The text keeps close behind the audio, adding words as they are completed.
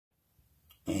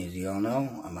As you all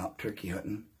know, I'm out turkey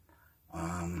hunting.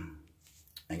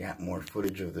 I got more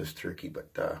footage of this turkey,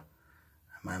 but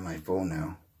I'm on my phone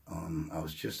now. I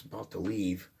was just about to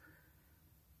leave,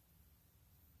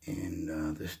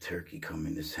 and this turkey come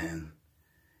in, this hen.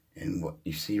 And what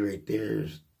you see right there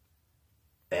is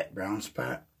that brown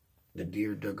spot. The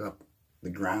deer dug up the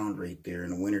ground right there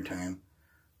in the wintertime.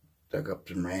 Dug up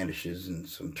some radishes and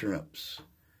some turnips.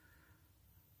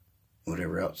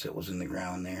 Whatever else that was in the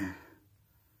ground there.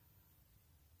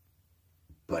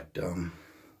 But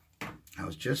I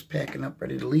was just packing up,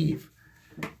 ready to leave,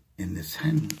 and this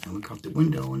hen, I look out the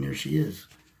window, and there she is.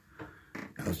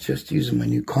 I was just using my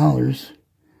new collars,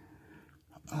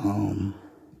 and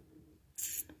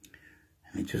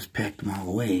I just packed them all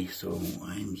away, so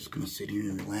I'm just going to sit here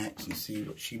and relax and see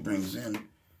what she brings in.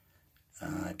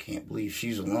 I can't believe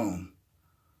she's alone.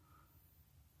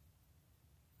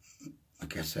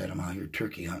 Like I said, I'm out here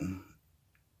turkey hunting.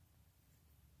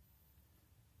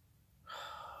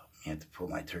 I have to pull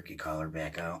my turkey collar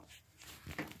back out.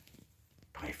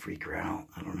 Probably freak her out.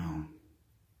 I don't know.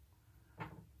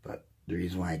 But the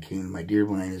reason why I came to my deer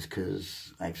blind is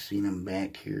because I've seen them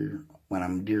back here when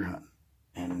I'm deer hunting.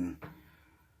 And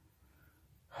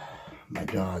my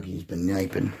dog, he's been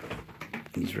yiping.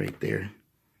 He's right there.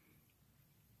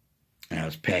 And I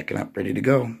was packing up, ready to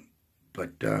go.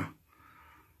 But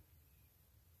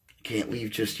can't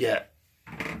leave just yet.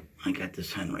 I got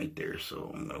this hen right there, so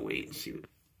I'm going to wait and see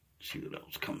what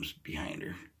else comes behind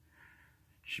her.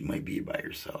 She might be by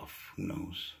herself. Who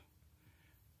knows?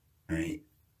 All right.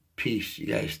 Peace. You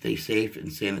guys stay safe and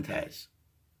sanitize.